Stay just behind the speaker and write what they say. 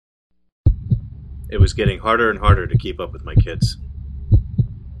It was getting harder and harder to keep up with my kids.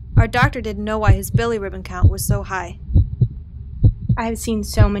 Our doctor didn't know why his bilirubin count was so high. I have seen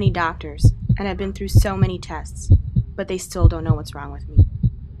so many doctors, and I've been through so many tests, but they still don't know what's wrong with me.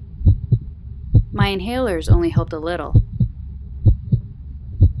 My inhalers only helped a little.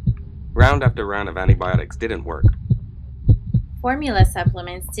 Round after round of antibiotics didn't work. Formula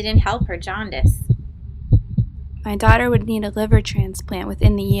supplements didn't help her jaundice. My daughter would need a liver transplant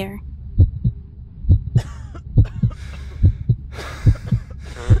within the year.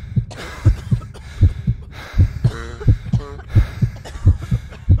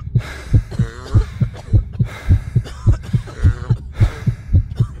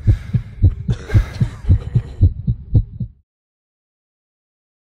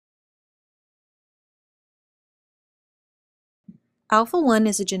 Alpha-1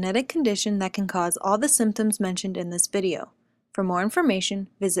 is a genetic condition that can cause all the symptoms mentioned in this video. For more information,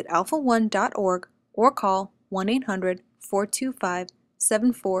 visit alpha1.org or call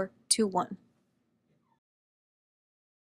 1-800-425-7421.